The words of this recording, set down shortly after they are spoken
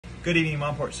Good evening,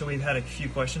 Monport. So we've had a few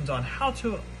questions on how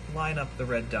to line up the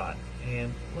red dot,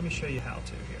 and let me show you how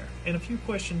to here. And a few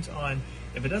questions on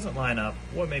if it doesn't line up,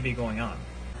 what may be going on.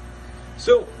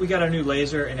 So we got our new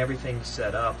laser and everything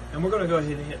set up, and we're going to go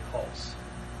ahead and hit pulse.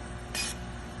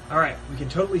 Alright, we can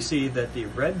totally see that the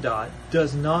red dot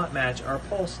does not match our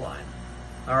pulse line.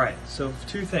 Alright, so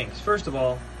two things. First of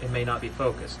all, it may not be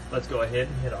focused. Let's go ahead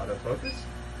and hit autofocus.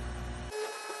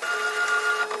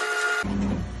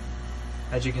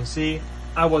 As you can see,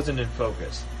 I wasn't in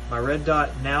focus. My red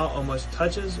dot now almost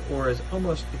touches or is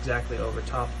almost exactly over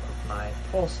top of my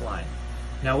pulse line.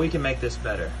 Now we can make this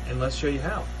better, and let's show you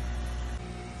how.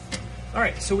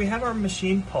 Alright, so we have our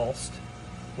machine pulsed.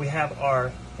 We have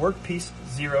our workpiece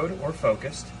zeroed or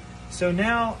focused. So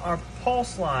now our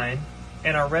pulse line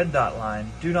and our red dot line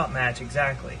do not match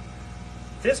exactly.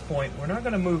 At this point, we're not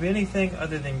going to move anything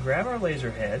other than grab our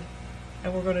laser head,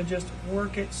 and we're going to just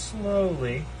work it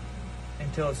slowly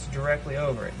until it's directly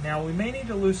over it. Now we may need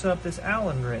to loosen up this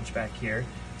Allen wrench back here.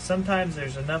 Sometimes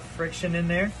there's enough friction in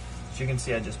there. As you can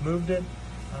see, I just moved it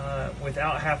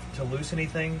without having to loosen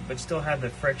anything, but still have the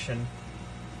friction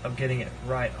of getting it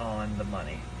right on the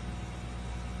money.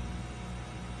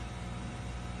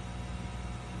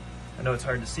 I know it's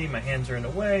hard to see, my hands are in the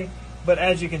way, but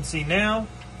as you can see now,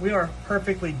 we are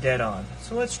perfectly dead on.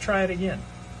 So let's try it again.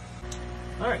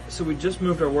 Alright, so we just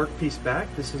moved our workpiece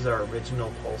back. This is our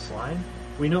original pulse line.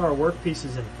 We know our workpiece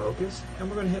is in focus, and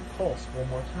we're going to hit pulse one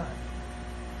more time.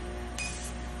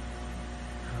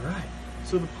 Alright,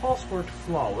 so the pulse worked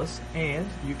flawless, and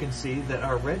you can see that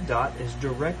our red dot is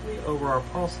directly over our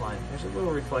pulse line. There's a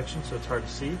little reflection, so it's hard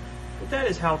to see, but that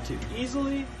is how to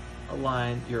easily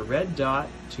align your red dot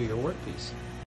to your workpiece.